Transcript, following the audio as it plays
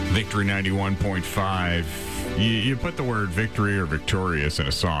Victory 91.5. You put the word victory or victorious in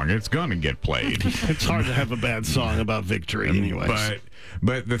a song, it's going to get played. It's hard to have a bad song about victory anyways.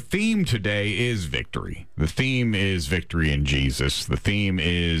 But the theme today is victory. The theme is victory in Jesus. The theme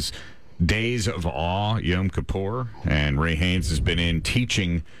is Days of Awe, Yom Kippur. And Ray Haynes has been in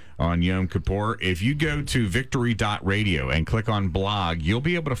teaching on Yom Kippur. If you go to victory.radio and click on blog, you'll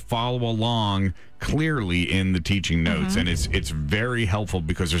be able to follow along clearly in the teaching notes. And it's very helpful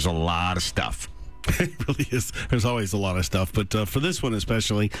because there's a lot of stuff. It really is. There's always a lot of stuff. But for this one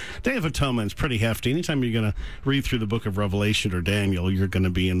especially, Day of Atonement is pretty hefty. Anytime you're going to read through the book of Revelation or Daniel, you're going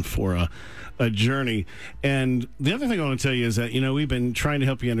to be in for a journey. And the other thing I want to tell you is that, we've been trying to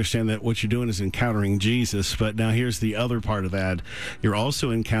help you understand that what you're doing is encountering Jesus. But now here's the other part of that. You're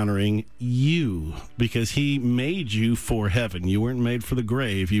also encountering you, because he made you for heaven. You weren't made for the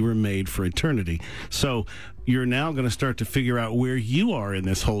grave. You were made for eternity. So you're now going to start to figure out where you are in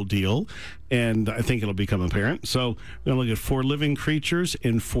this whole deal, and I think it'll become apparent. So we're going to look at 4 living creatures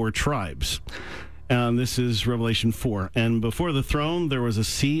in 4 tribes. And this is Revelation 4. And before the throne, there was a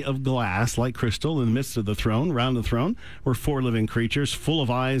sea of glass like crystal. In the midst of the throne, round the throne, were 4 living creatures, full of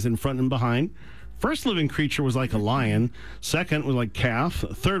eyes in front and behind. First living creature was like a lion. Second was like calf.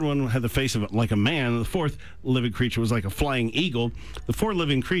 The third one had the face of like a man. The fourth living creature was like a flying eagle. The 4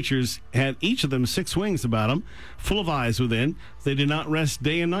 living creatures had each of them 6 wings about them, full of eyes within. They did not rest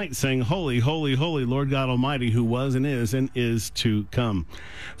day and night, saying, Holy, holy, holy, Lord God Almighty, who was and is to come.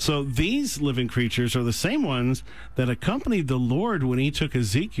 So these living creatures are the same ones that accompanied the Lord when he took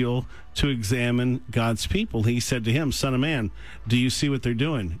Ezekiel to examine God's people. He said to him, Son of man, do you see what they're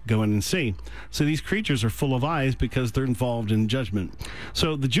doing? Go in and see. So these creatures are full of eyes because they're involved in judgment.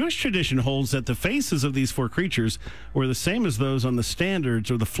 So the Jewish tradition holds that the faces of these 4 creatures were the same as those on the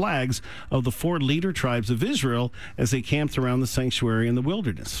standards or the flags of the 4 leader tribes of Israel as they camped around the sanctuary in the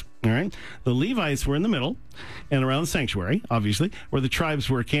wilderness. All right. The Levites were in the middle and around the sanctuary, obviously, where the tribes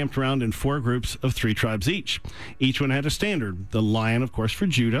were camped around in 4 groups of 3 tribes each. Each one had a standard. The lion, of course, for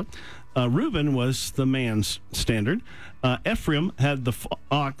Judah. Reuben was the man's standard. Ephraim had the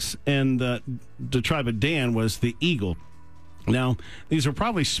ox, and the tribe of Dan was the eagle. Now, these are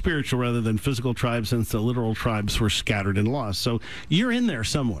probably spiritual rather than physical tribes, since the literal tribes were scattered and lost. So you're in there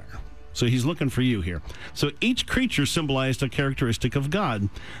somewhere. So he's looking for you here. So each creature symbolized a characteristic of God.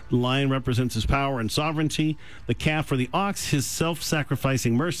 The lion represents his power and sovereignty. The calf or the ox, his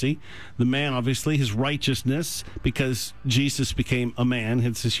self-sacrificing mercy. The man, obviously, his righteousness, because Jesus became a man,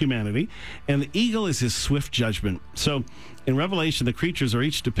 hence his humanity. And the eagle is his swift judgment. So in Revelation, the creatures are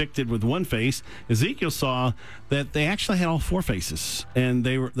each depicted with one face. Ezekiel saw that they actually had all 4 faces, and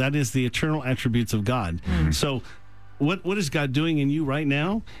that is the eternal attributes of God. So what is God doing in you right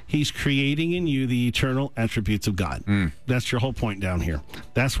now? He's creating in you the eternal attributes of God. That's your whole point down here.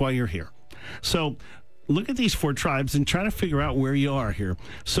 That's why you're here. So look at these 4 tribes and try to figure out where you are here.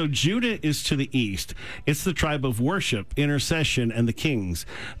 So Judah is to the east. It's the tribe of worship, intercession, and the kings.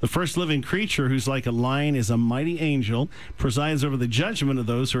 The first living creature, who's like a lion, is a mighty angel, presides over the judgment of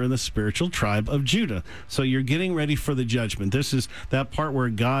those who are in the spiritual tribe of Judah. So you're getting ready for the judgment. This is that part where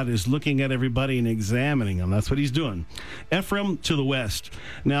God is looking at everybody and examining them. That's what he's doing. Ephraim to the west.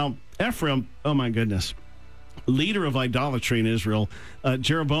 Now, Ephraim, oh my goodness, leader of idolatry in Israel.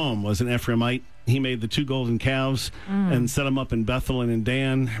 Jeroboam was an Ephraimite. He made the 2 golden calves and set them up in Bethel and in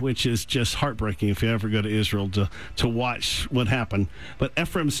Dan, which is just heartbreaking if you ever go to Israel to watch what happened. But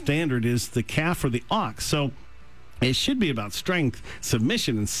Ephraim's standard is the calf or the ox. So it should be about strength,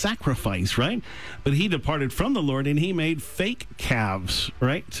 submission, and sacrifice, right? But he departed from the Lord, and he made fake calves,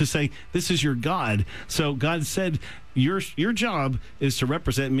 right? To say, this is your God. So God said, your job is to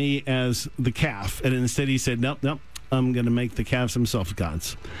represent me as the calf. And instead he said, nope, I'm going to make the calves themselves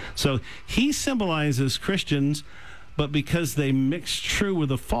gods. So he symbolizes Christians, but because they mix true with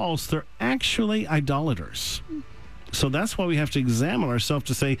the false, they're actually idolaters. So that's why we have to examine ourselves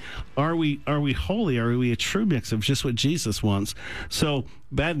to say, are we holy? Are we a true mix of just what Jesus wants? So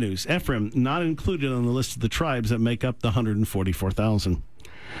bad news, Ephraim not included on the list of the tribes that make up the 144,000.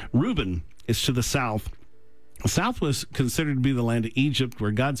 Reuben is to the south. The south was considered to be the land of Egypt,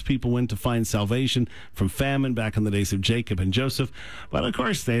 where God's people went to find salvation from famine back in the days of Jacob and Joseph. But of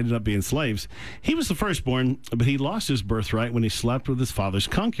course, they ended up being slaves. He was the firstborn, but he lost his birthright when he slept with his father's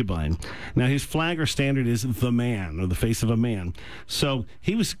concubine. Now, his flag or standard is the man, or the face of a man. So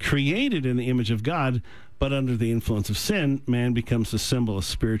he was created in the image of God, but under the influence of sin, man becomes a symbol of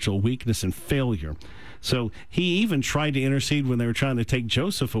spiritual weakness and failure. So he even tried to intercede when they were trying to take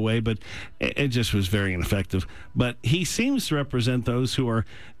Joseph away, but it just was very ineffective. But he seems to represent those who are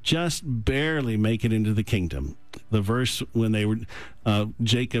just barely make it into the kingdom. the verse when they were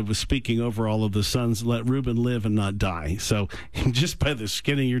Jacob was speaking over all of the sons, let Reuben live and not die. So just by the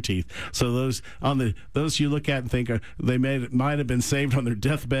skin of your teeth. So those you look at and think they might have been saved on their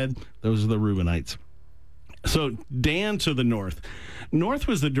deathbed, those are the Reubenites. So Dan to the north. North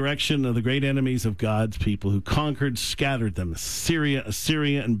was the direction of the great enemies of God's people who conquered, scattered them, Assyria,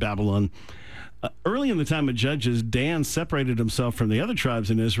 and Babylon. Early in the time of Judges, Dan separated himself from the other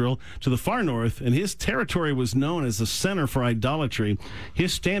tribes in Israel to the far north, and his territory was known as the center for idolatry.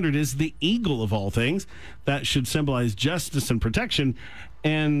 His standard is the eagle of all things. That should symbolize justice and protection,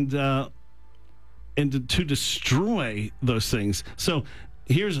 and to destroy those things. So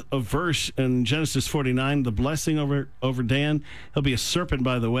here's a verse in Genesis 49, the blessing over Dan. He'll be a serpent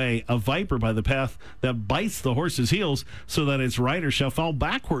by the way, a viper by the path that bites the horse's heels so that its rider shall fall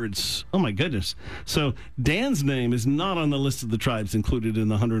backwards. Oh my goodness. So Dan's name is not on the list of the tribes included in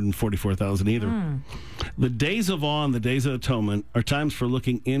the 144,000 either. The days of awe and the days of atonement are times for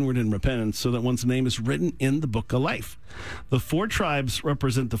looking inward in repentance so that one's name is written in the book of life. The 4 tribes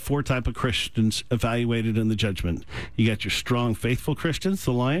represent the 4 type of Christians evaluated in the judgment. You got your strong, faithful Christians,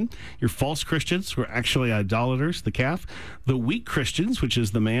 the lion, your false Christians, who are actually idolaters, the calf, the weak Christians, which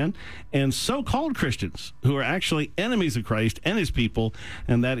is the man, and so-called Christians, who are actually enemies of Christ and his people,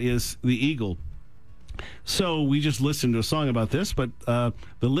 and that is the eagle. So we just listened to a song about this, but the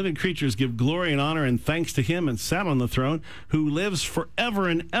living creatures give glory and honor and thanks to him and sat on the throne who lives forever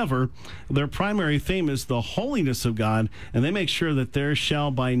and ever. Their primary theme is the holiness of God, and they make sure that there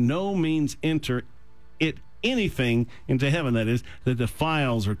shall by no means enter it anything into heaven, that is, that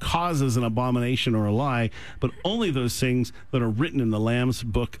defiles or causes an abomination or a lie, but only those things that are written in the Lamb's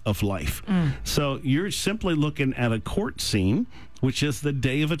book of life. So you're simply looking at a court scene, which is the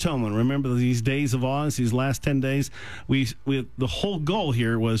Day of Atonement. Remember these days of awe, these last 10 days, the whole goal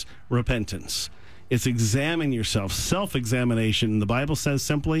here was repentance. It's examine yourself, self-examination. The Bible says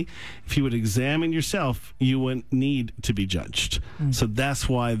simply, if you would examine yourself, you wouldn't need to be judged. So that's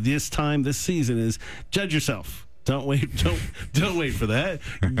why this season is judge yourself. Don't wait. Don't wait for that.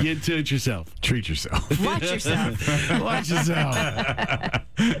 Get to it yourself. Treat yourself. Watch yourself. Watch yourself.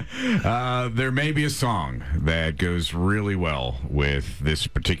 There may be a song that goes really well with this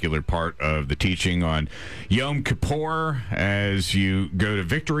particular part of the teaching on Yom Kippur. As you go to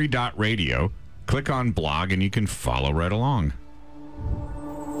victory.radio, click on blog, and you can follow right along.